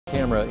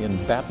camera in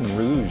Baton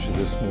Rouge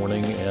this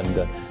morning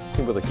and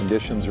see what the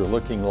conditions are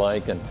looking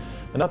like. And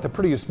not the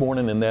prettiest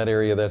morning in that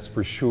area, that's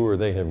for sure.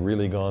 They have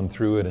really gone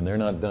through it and they're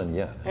not done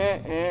yet.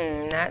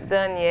 Not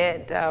done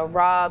yet.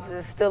 Rob,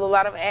 there's still a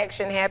lot of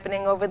action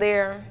happening over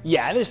there.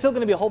 Yeah, and there's still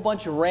going to be a whole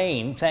bunch of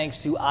rain thanks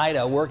to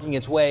Ida working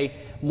its way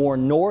more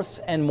north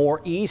and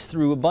more east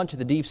through a bunch of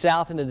the deep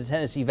south into the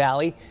Tennessee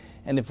Valley.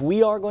 And if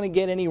we are going to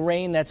get any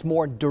rain that's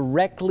more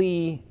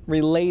directly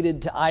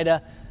related to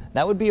Ida,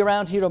 that would be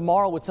around here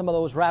tomorrow with some of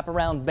those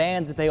wraparound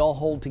bands that they all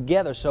hold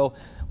together. So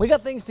we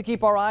got things to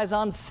keep our eyes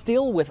on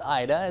still with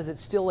Ida, as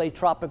it's still a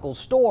tropical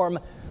storm,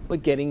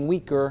 but getting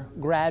weaker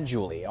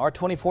gradually. Our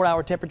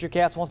 24-hour temperature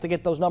cast wants to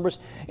get those numbers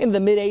into the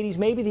mid-80s,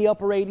 maybe the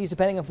upper 80s,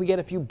 depending if we get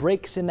a few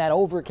breaks in that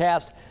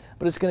overcast.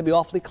 But it's going to be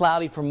awfully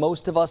cloudy for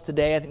most of us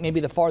today. I think maybe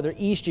the farther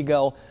east you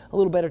go, a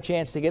little better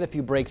chance to get a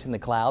few breaks in the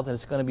clouds, and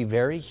it's going to be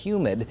very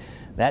humid.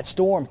 That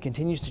storm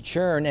continues to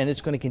churn, and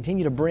it's going to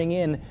continue to bring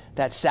in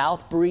that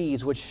south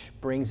breeze, which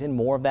brings in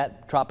more of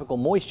that tropical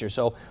moisture.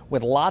 So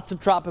with lots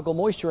of tropical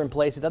moisture in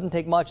place, it doesn't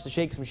take much to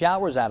shake some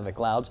showers out of the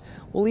clouds.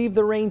 We'll leave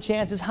the rain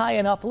chances high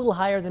enough, a little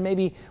higher than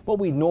maybe what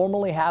we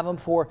normally have them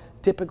for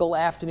typical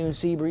afternoon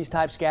sea breeze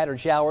type scattered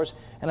showers.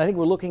 And I think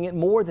we're looking at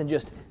more than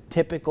just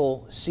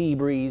typical sea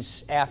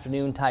breeze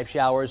afternoon type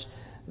showers.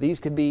 These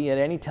could be at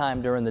any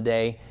time during the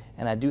day.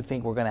 And I do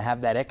think we're going to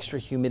have that extra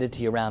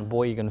humidity around.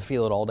 Boy, you're going to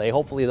feel it all day.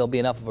 Hopefully there'll be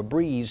enough of a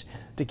breeze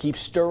to keep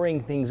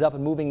stirring things up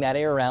and moving that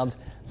air around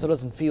so it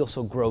doesn't feel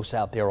so gross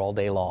out there all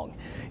day long.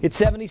 It's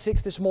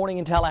 76 this morning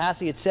in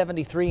Tallahassee. It's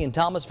 73 in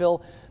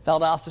Thomasville.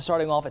 Valdosta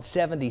starting off at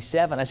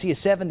 77. I see a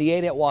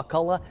 78 at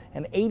Wakulla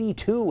and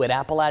 82 at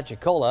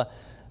Apalachicola.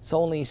 It's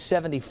only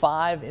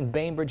 75 in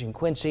Bainbridge and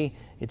Quincy.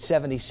 It's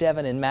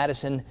 77 in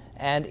Madison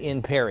and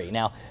in Perry.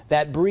 Now,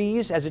 that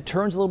breeze, as it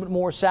turns a little bit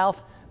more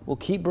south, will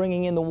keep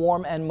bringing in the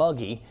warm and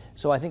muggy,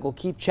 so I think we'll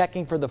keep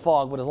checking for the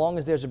fog, but as long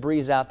as there's a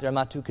breeze out there, I'm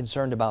not too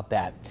concerned about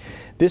that.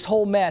 This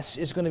whole mess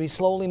is going to be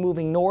slowly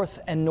moving north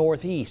and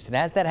northeast, and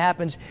as that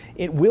happens,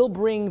 it will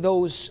bring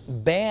those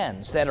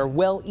bands that are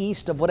well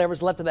east of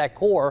whatever's left of that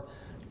core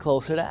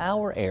closer to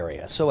our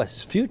area. So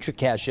as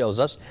Futurecast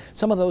shows us,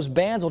 some of those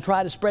bands will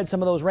try to spread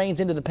some of those rains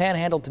into the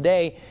panhandle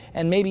today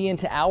and maybe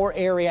into our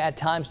area at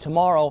times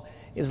tomorrow.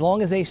 As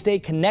long as they stay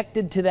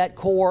connected to that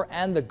core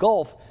and the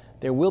Gulf,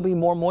 there will be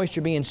more moisture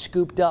being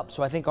scooped up,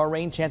 so I think our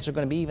rain chances are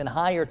going to be even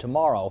higher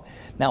tomorrow.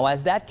 Now,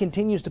 as that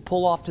continues to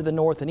pull off to the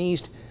north and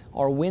east,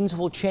 our winds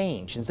will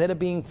change. Instead of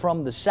being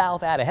from the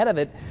south out ahead of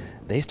it,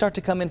 they start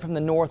to come in from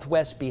the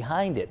northwest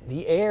behind it.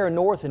 The air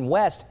north and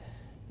west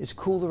is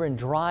cooler and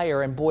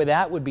drier, and boy,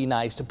 that would be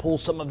nice to pull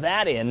some of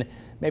that in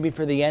maybe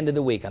for the end of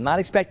the week. I'm not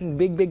expecting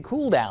big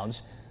cool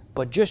downs,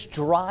 but just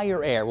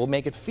drier air will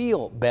make it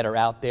feel better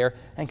out there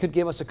and could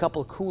give us a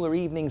couple of cooler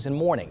evenings and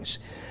mornings.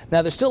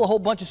 Now, there's still a whole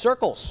bunch of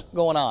circles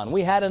going on.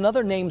 We had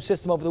another named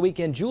system over the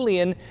weekend.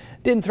 Julian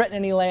didn't threaten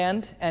any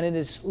land, and it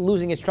is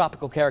losing its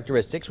tropical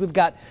characteristics. We've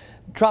got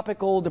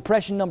tropical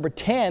depression number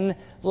 10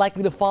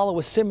 likely to follow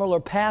a similar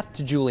path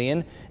to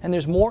Julian, and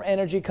there's more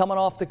energy coming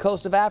off the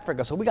coast of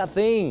Africa. So we got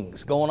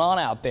things going on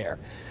out there.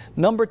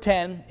 Number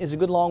 10 is a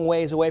good long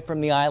ways away from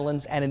the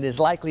islands, and it is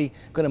likely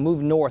going to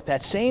move north.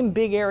 That same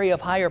big area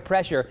of higher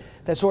pressure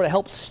that sort of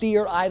helps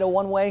steer Ida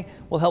one way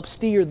will help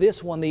steer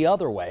this one the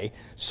other way.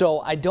 So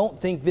I don't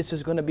think this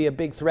is going to be a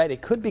big threat.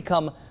 It could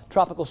become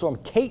Tropical Storm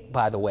Kate,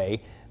 by the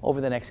way, over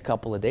the next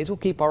couple of days. We'll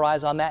keep our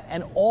eyes on that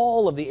and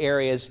all of the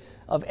areas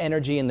of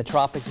energy in the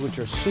tropics, which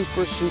are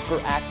super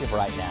active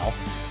right now.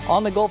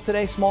 On the Gulf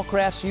today, small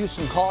crafts use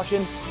some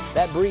caution.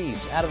 That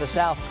breeze out of the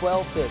south,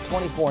 12 to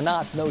 24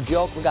 knots, no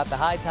joke. We got the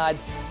high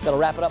tides that'll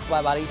wrap it up by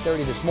about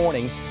 8:30 this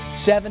morning.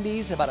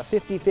 70s, about a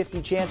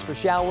 50-50 chance for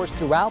showers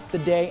throughout the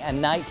day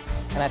and night.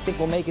 And I think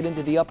we'll make it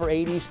into the upper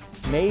 80s,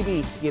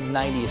 maybe give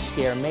 90 a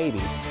scare, maybe.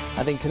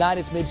 I think tonight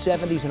it's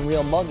mid-70s and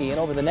real muggy. And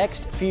over the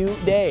next few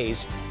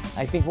days,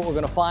 I think what we're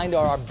going to find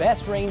are our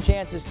best rain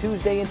chances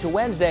Tuesday into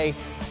Wednesday,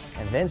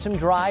 and then some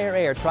drier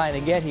air trying to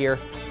get here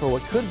for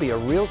what could be a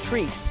real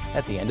treat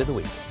at the end of the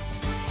week.